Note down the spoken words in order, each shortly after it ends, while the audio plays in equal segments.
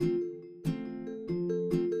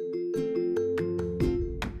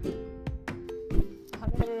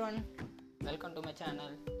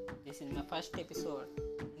first episode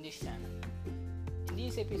in this channel. In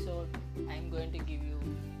this episode, I am going to give you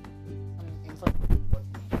some information about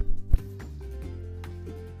me.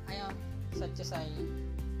 I am Satya Sai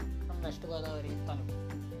from West Godavari, Tanuku.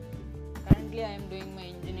 Currently, I am doing my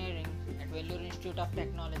engineering at Vellore Institute of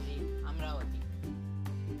Technology, Amravati.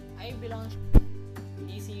 I belong to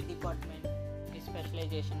ECE department with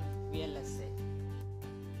specialization VLSA.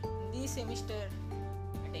 In this semester,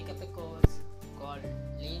 I take up a course called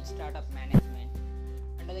Lean Startup Management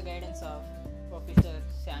under the guidance of Professor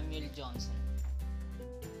Samuel Johnson.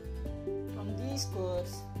 From this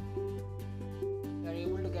course, you are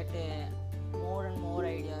able to get more and more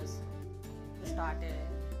ideas to start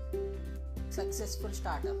a successful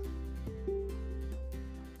startup.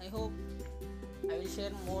 I hope I will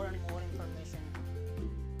share more and more information